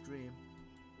wish to scream.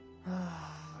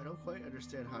 I don't quite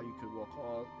understand how you could walk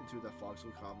all into that fog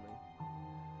so calmly.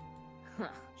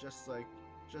 Just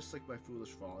like my foolish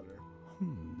father.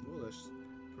 Foolish?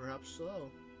 Perhaps so.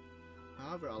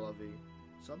 However, Alavi,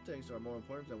 some things are more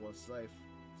important than one's life.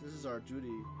 This is our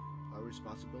duty, our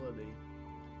responsibility.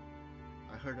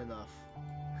 I heard enough.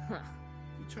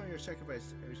 You turn your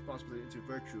sacrifice and responsibility into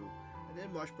virtue, and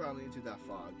then march proudly into that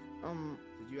fog.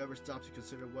 Did you ever stop to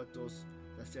consider what those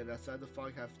that stand outside the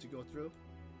fog have to go through?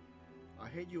 I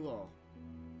hate you all.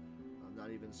 I'm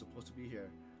not even supposed to be here.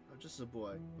 I'm just a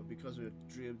boy, but because we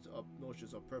dreamed up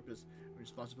notions of purpose and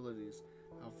responsibilities,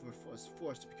 I was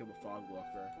forced to become a fog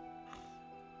walker.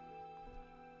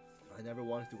 I never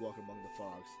wanted to walk among the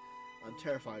fogs. I'm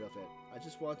terrified of it.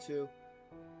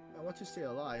 I want to stay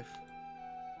alive.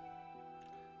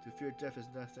 To fear death is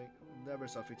never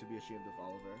something to be ashamed of,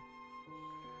 Oliver.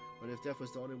 But if death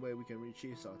was the only way we can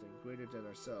achieve something greater than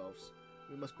ourselves,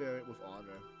 we must bear it with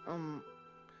honor.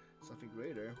 Something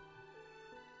greater?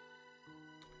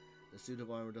 The suit of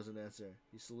armor doesn't answer.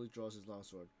 He slowly draws his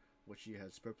longsword, which he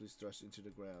has purposely thrust into the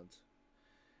ground.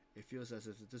 It feels as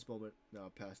if at this moment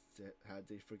now past had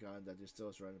they forgotten that they're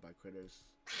still surrounded by critters.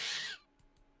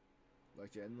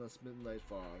 Like the endless midnight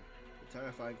fog, the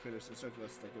terrifying critters encircle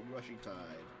us like a rushing tide.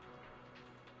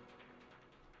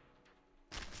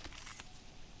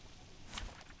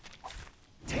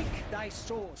 Take thy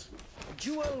sword.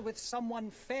 Duel with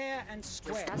someone fair and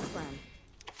square. Just as planned.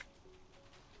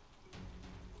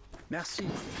 Merci.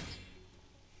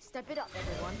 Step it up,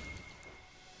 everyone.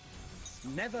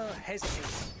 Never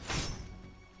hesitate.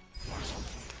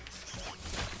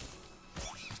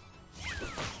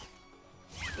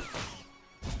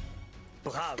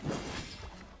 Bravo.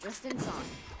 Just in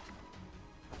time.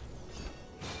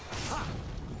 Ha!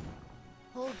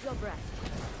 Hold your breath.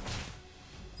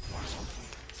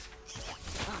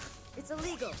 Ah, it's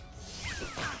illegal.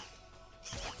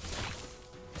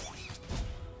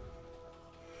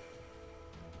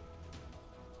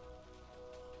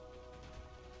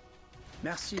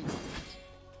 Merci.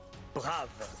 Brave.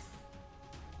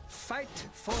 Fight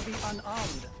for the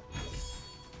unarmed.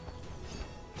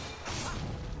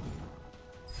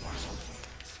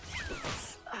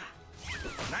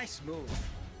 Nice move.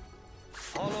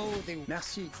 Follow the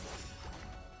merci.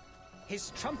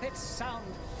 His trumpets sound.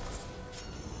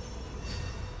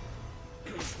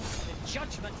 The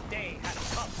judgment day has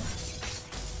come.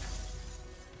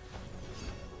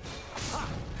 Ha!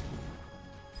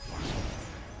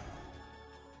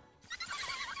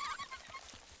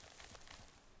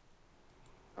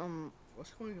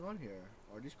 What's going on here?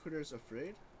 Are these critters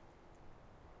afraid?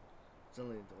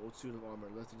 Suddenly, the old suit of armor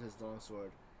lifted his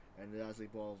longsword, and a dazzling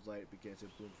ball of light began to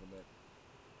bloom from it.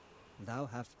 Thou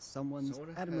hast someone's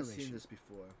Someone admiration. has seen this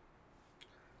before.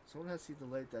 Someone has seen the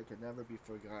light that can never be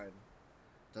forgotten.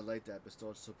 The light that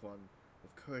bestows upon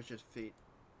with courage and fate.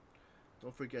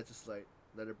 Don't forget this light.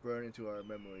 Let it burn into our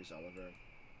memories, Oliver.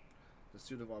 The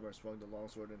suit of armor swung the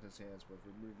longsword in his hands with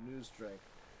renewed strength,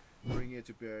 bringing it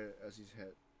to bear as he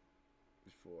had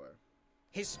before.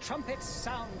 His trumpets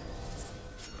sound.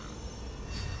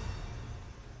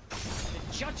 The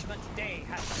judgment day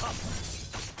has come.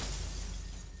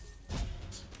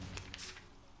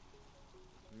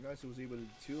 Nice, it was able to do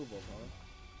two of them, huh?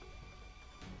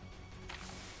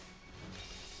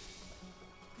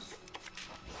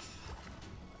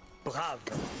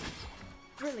 Bravo.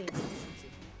 Brilliant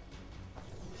efficiency.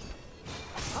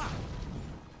 Ha!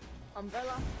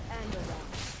 Umbrella and around.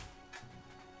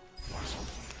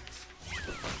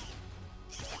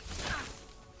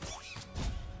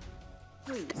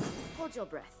 Please, hold your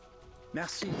breath.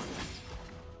 Merci.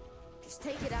 Just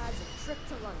take it as a trip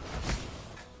to London.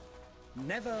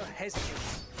 Never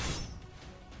hesitate.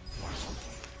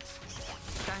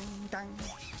 Dang, dang.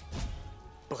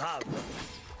 Bravo.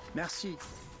 Merci.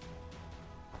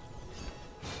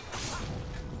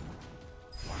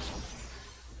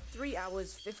 3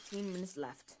 hours, 15 minutes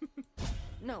left.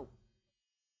 No.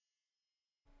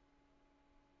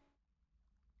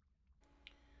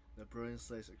 The brilliant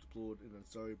slice exploded in a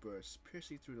starry burst,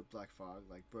 piercing through the black fog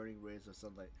like burning rays of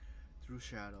sunlight through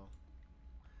shadow.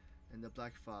 And the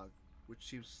black fog, which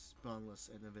seems boundless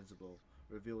and invincible,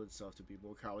 revealed itself to be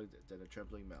more cowardly than a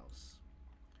trembling mouse.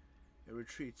 It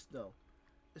retreats, no,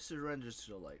 it surrenders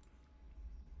to the light.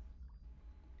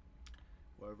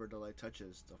 Wherever the light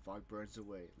touches, the fog burns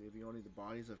away, leaving only the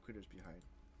bodies of critters behind.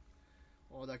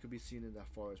 All that could be seen in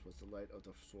that forest was the light of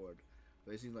the sword,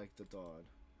 blazing like the dawn.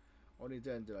 Only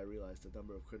then did I realize the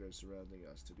number of critters surrounding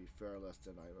us to be far less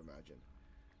than I imagined.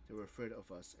 They were afraid of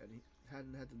us, and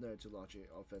hadn't had the nerve to launch an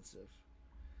offensive.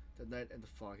 The night and the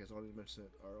fog has only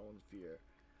mentioned our own fear.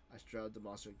 I shrouded the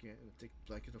monster again in a thick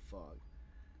blanket of fog,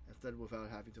 and fled without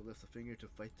having to lift a finger to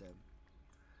fight them.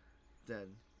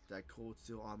 Then, that cold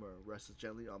steel armor rested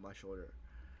gently on my shoulder,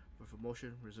 with a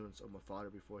motion resonance of my father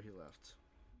before he left.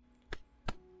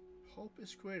 Hope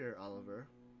is greater, Oliver.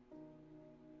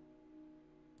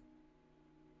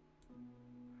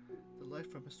 The light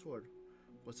from his sword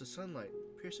was the sunlight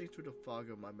piercing through the fog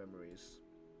of my memories.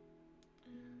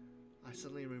 I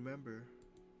suddenly remember.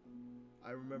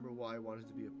 I remember why I wanted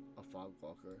to be a fog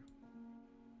walker.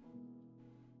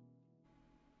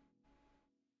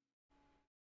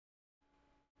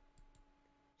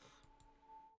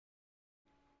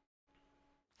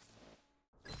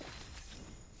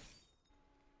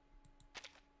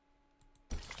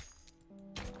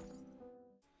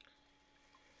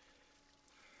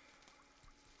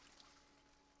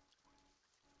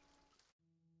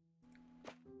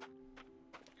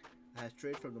 I had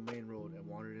strayed from the main road and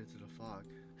wandered into the fog.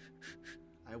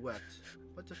 I wept,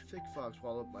 but the thick fog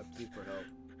swallowed my plea for help.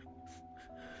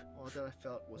 All that I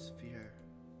felt was fear.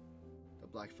 The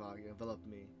black fog enveloped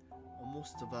me,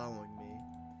 almost devouring me.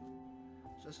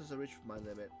 Just as I reached my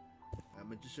limit, a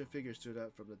magician figure stood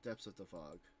out from the depths of the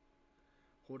fog,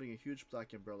 holding a huge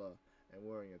black umbrella and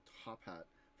wearing a top hat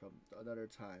from another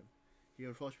time. He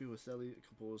approached me with steadily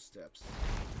composed steps.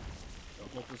 The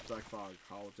hopeless black fog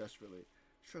howled desperately,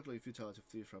 struggling futile to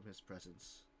flee from his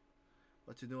presence.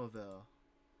 But to no avail.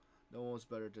 No one was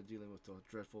better than dealing with the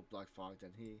dreadful black fog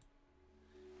than he.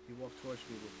 He walked towards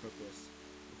me with purpose,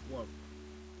 with warmth,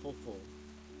 hopeful,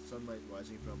 sunlight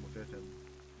rising from within him,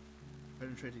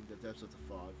 penetrating the depths of the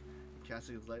fog and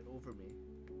casting its light over me.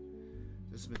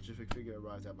 This magnificent figure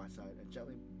arrived at my side and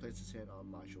gently placed his hand on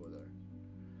my shoulder.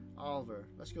 Oliver,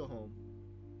 let's go home.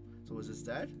 So was this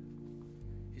Dad?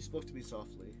 He spoke to me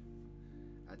softly.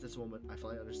 At this moment, I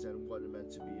finally understand what it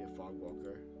meant to be a fog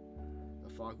walker. The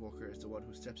fog walker is the one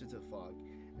who steps into the fog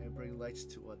and brings lights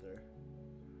to others.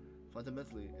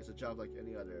 Fundamentally, it's a job like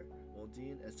any other,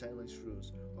 mundane as tightening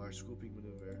screws or a scooping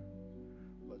maneuver.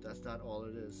 But that's not all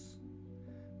it is.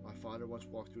 My father once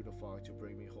walked through the fog to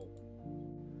bring me hope.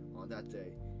 On that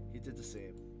day, he did the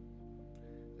same.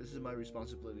 This is my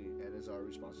responsibility and is our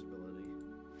responsibility.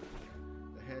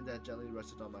 The hand that gently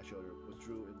rested on my shoulder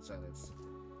withdrew in silence.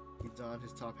 He donned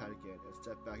his top hat again and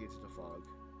stepped back into the fog.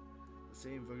 The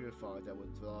same vigorous fog that would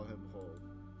allow him whole.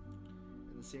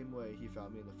 In the same way, he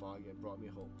found me in the fog and brought me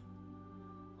hope.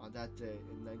 On that day,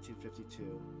 in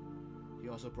 1952, he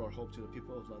also brought hope to the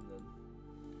people of London.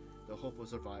 The hope of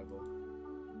survival.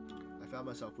 I found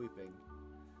myself weeping,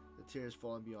 the tears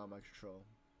falling beyond my control.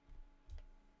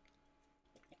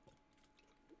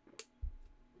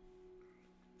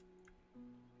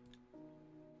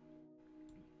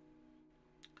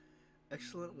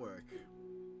 Excellent work.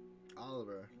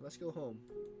 Oliver, let's go home.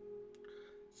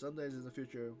 Some days in the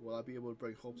future, will I be able to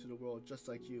bring hope to the world just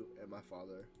like you and my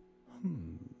father?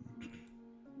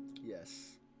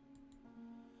 Yes.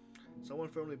 Someone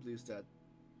firmly believes that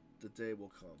the day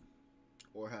will come.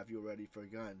 Or have you already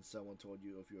forgotten someone told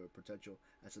you of your potential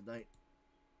as a knight?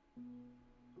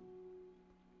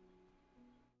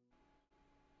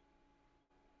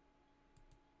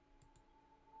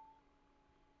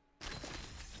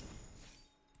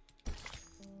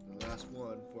 The last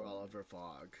one for Oliver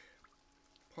Fogg.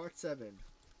 Part 7.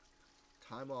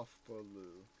 Time off for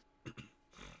Lou.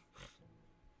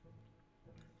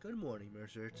 Good morning,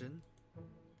 Miss Urchin.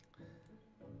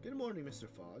 Good morning, Mr.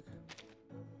 Fogg.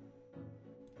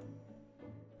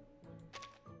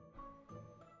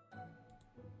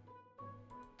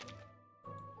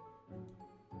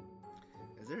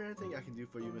 Is there anything I can do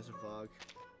for you, Mr. Fogg?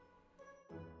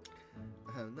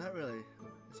 Not really.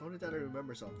 It's only that I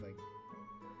remember something.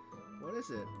 What is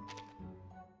it?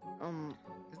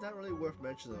 It's not really worth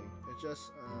mentioning. It's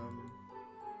just,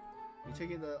 you're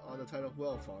taking on the title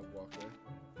well, Fog Walker.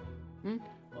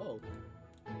 Oh.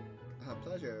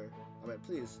 Pleasure.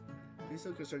 Please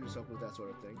don't concern yourself with that sort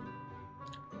of thing.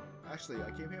 Actually,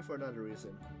 I came here for another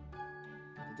reason.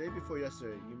 The day before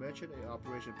yesterday, you mentioned an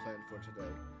operation plan for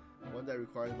today. One that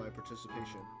required my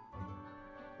participation.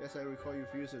 Yes, I recall you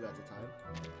refused it at the time.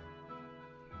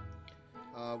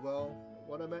 Well,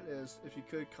 what I meant is, if you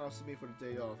could compensate me for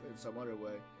the day off in some other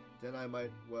way, then I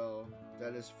might, well,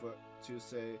 that is to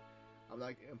say, I'm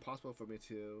not impossible for me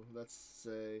to, let's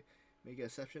say, make an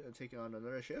exception and take on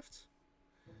another shift?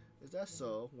 Is that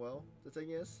so? Well, the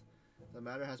thing is, the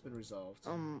matter has been resolved.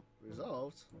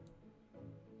 Resolved?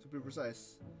 To be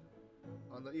precise,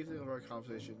 on the evening of our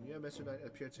conversation, you and Mr. Knight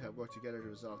appeared to have worked together to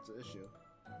resolve the issue.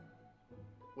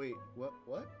 Wait, what?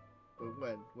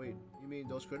 When? Wait, you mean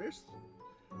those critters?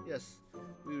 Yes,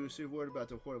 we received word about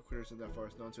the horde of critters in that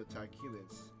forest known to attack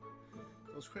humans.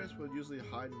 Those critters would usually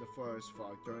hide in the forest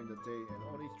fog during the day and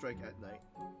only strike at night.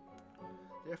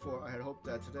 Therefore, I had hoped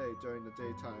that today, during the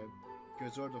daytime, you could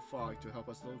absorb the fog to help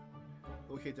us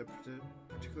locate the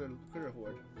particular critter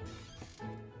horde.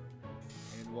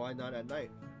 And why not at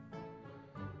night?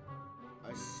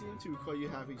 I seem to recall you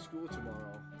having school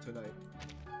tonight.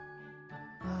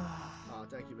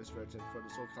 Thank you, Miss Verton, for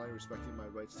so kindly respecting my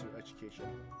rights to education.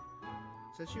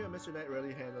 Since you and Mr. Knight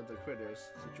rarely handled the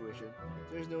critters situation,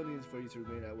 there is no need for you to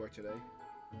remain at work today.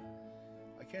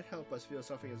 I can't help but feel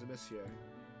something is amiss here.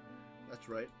 That's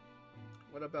right.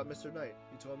 What about Mr. Knight?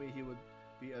 He told me he would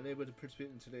be unable to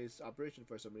participate in today's operation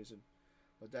for some reason.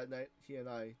 But that night, he and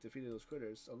I defeated those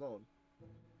critters alone.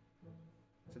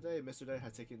 Today, Mr. Knight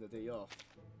has taken the day off.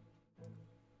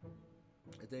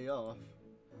 A day off?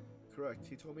 Correct.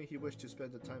 He told me he wished to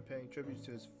spend the time paying tribute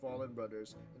to his fallen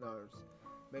brothers in arms,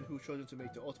 men who chosen to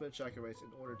make the ultimate sacrifice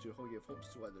in order to give hopes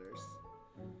to others.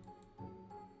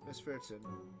 Miss Ferguson.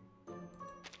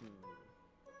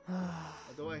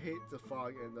 Although I hate the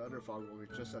fog and the other fog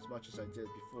walkers just as much as I did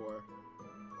before,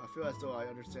 I feel as though I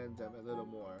understand them a little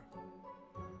more.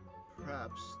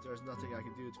 Perhaps there's nothing I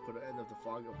can do to put an end to the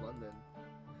fog of London.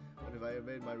 But if I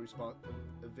evade my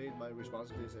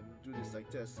responsibilities and do this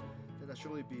like this, then I'll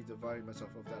surely be depriving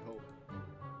myself of that hope.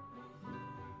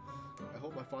 I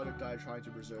hope my father died trying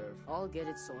to preserve. I'll get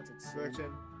it sorted soon.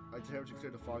 Burton, I determined to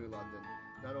clear the fog of London,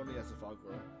 not only as a fog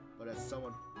wearer, but as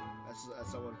someone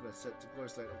who has set the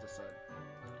glorious light of the sun.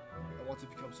 I want to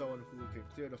become someone who can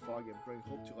clear the fog and bring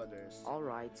hope to others. All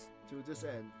right. To this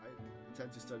end, I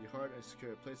intend to study hard and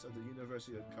secure a place at the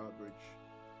University of Cambridge.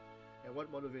 And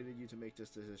what motivated you to make this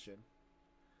decision?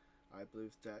 I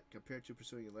believe that compared to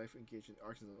pursuing a life engaged in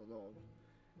arts alone,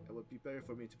 it would be better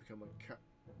for me to become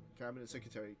a cabinet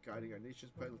secretary guiding our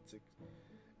nation's politics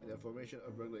and the formation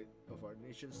of our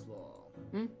nation's law.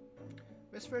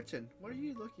 Miss Ferton, why are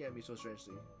you looking at me so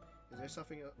strangely? Is there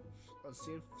something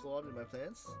unseen flawed in my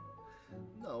plans?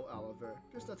 No, Oliver,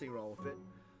 there's nothing wrong with it.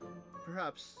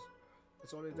 Perhaps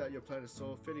it's only that your plan is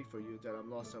so fitting for you that I'm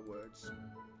lost at words.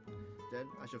 Then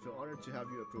I shall feel honored to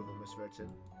have your approval, Miss Ferton.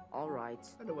 All right.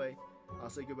 Anyway, I'll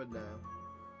say goodbye now.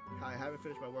 I haven't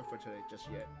finished my work for today just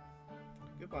yet.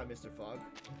 Goodbye, Mr. Fogg.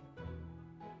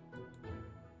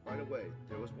 By the way,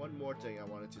 there was one more thing I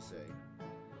wanted to say.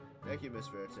 Thank you, Miss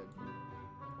Ferton.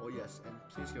 Oh yes, and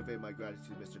please convey my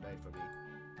gratitude to Mr. Knight for me.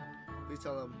 Please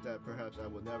tell him that perhaps I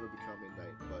will never become a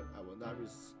knight, but I will not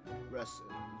rest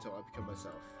until I become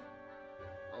myself.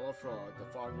 Oliver Frog, the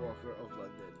Fog Walker of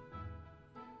London.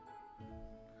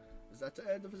 Is that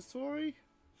the end of the story?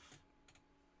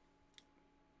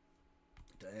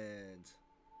 The end.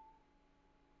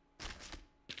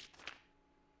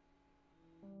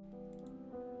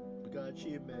 We got an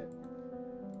achievement.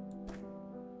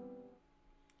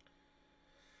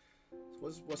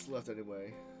 So what's left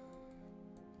anyway?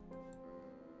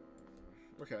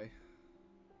 Okay.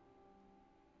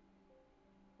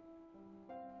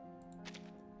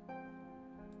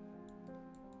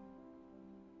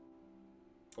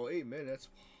 Oh, 8 minutes.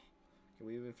 Can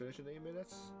we even finish in 8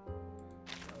 minutes?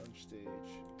 Challenge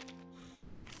stage.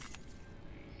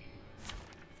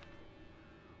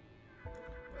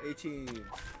 Oh, 18. Dental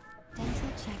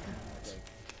checkup. Okay.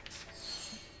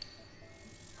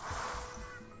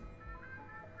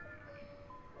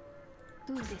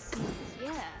 Do this.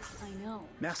 Yeah, I know.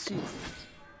 Merci.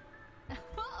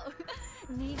 Oh,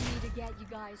 need me to get you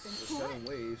guys in. There's 7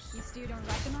 waves. You still don't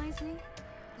recognize me?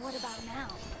 What about now?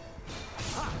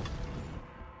 Ha!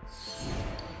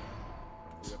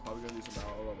 We're probably gonna do some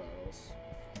battle battles.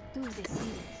 Do this.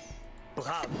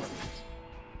 Bravo.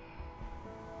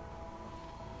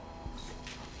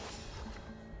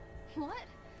 What?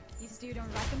 You still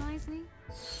don't recognize me?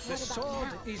 The What about sword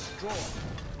now? is drawn.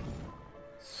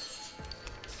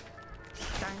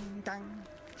 Dang, dang.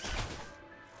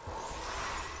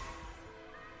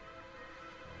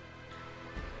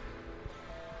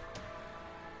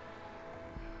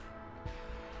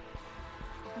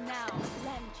 Now,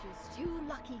 Lenches, you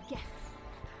lucky guess.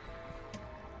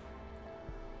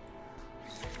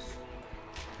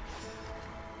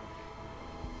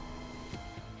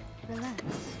 Relax.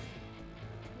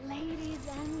 Ladies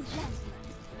and gentlemen,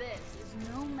 this is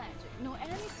no magic, nor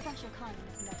any special kind of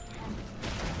mechanic.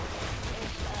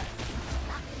 It's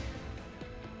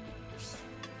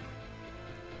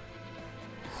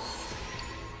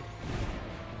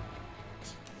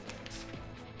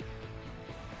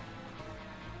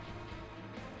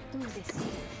do this.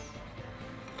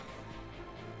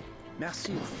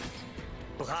 Merci.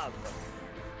 Bravo.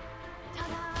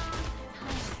 Ta-da!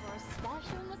 Time for a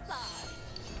special massage.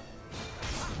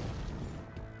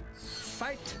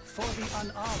 Fight for the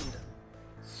unarmed.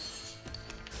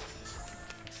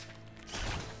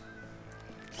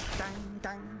 Dang,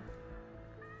 dang.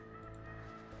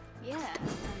 Yeah,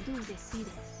 I'm doing this.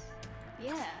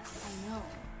 Yeah, I know.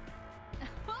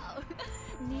 Oh,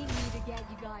 need me to get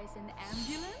you guys an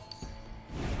ambulance?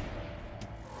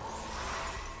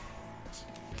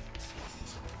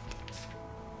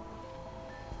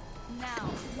 Now,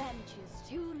 let me choose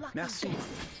two lucky Merci.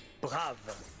 guests.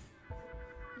 Brave.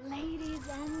 Ladies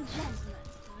and gentlemen,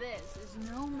 this is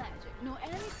no magic, nor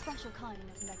any special kind of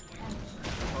mechanics.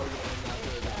 I'll get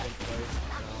in after this one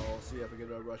fight. And I'll see if I can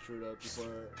rush through it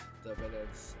before the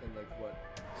minutes in like what,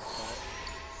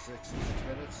 6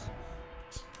 minutes.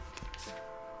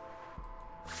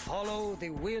 Follow the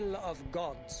will of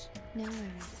gods. No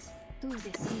worries. Tú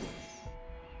decides.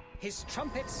 His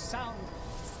trumpets sound.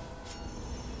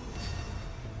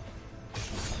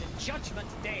 The judgment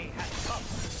day has come.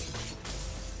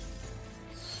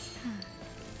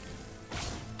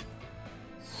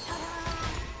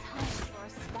 Time for a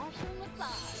special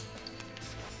massage.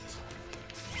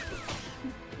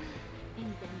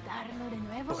 Intentarlo de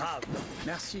nuevo? Brave.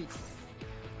 Merci.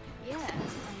 Yes,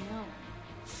 I know.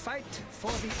 Fight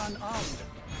for the unarmed.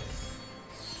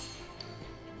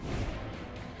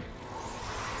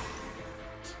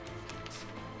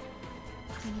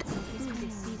 Tú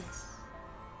decides.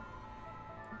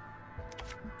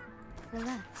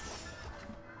 Relax.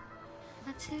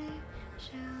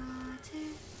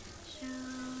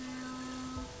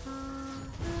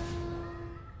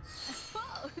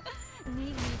 Oh,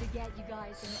 need me to get you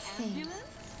guys an ambulance?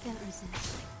 Don't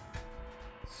resist.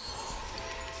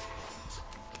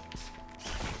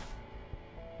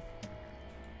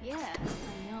 Yes,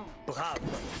 I know. Brave.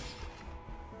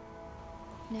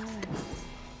 No worries.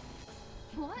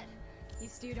 What? You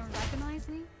still don't recognize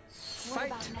me? What Fight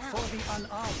about now? for the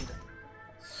unarmed.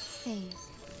 Please,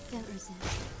 don't resist.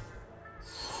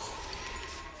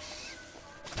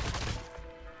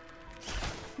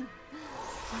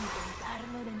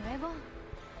 ¿Intentarlo de nuevo?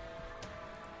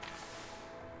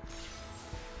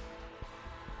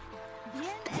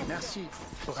 Bien hecho. Merci.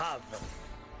 Brave.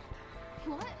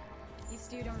 What? You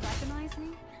still don't recognize me?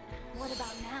 What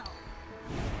about now?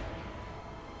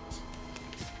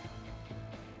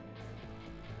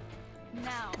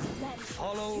 Now, let me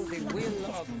Follow the will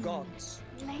of gods.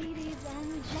 Ladies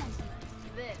and gentlemen,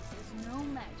 this is no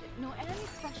magic, nor any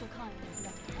special kind of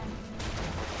mechanics.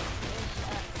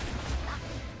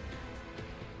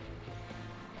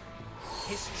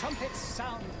 His trumpets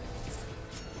sound.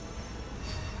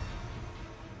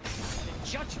 The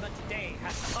judgment day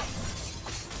has come.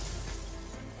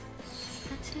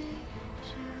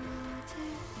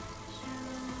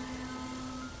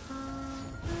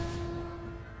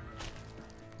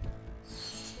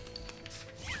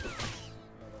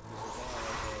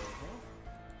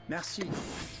 Merci.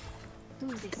 Tú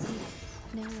decides.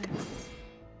 No worries.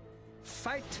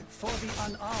 Fight for the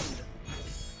unarmed.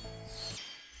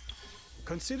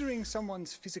 Considering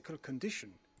someone's physical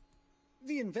condition,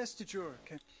 the investiture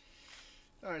can...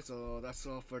 Alright, so that's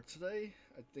all for today.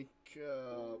 I think,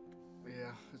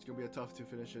 yeah, it's gonna be tough to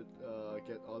finish it,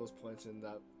 get all those points in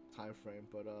that time frame.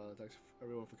 But thanks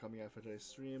everyone for coming out for today's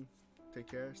stream. Take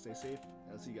care, stay safe,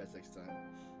 and I'll see you guys next time.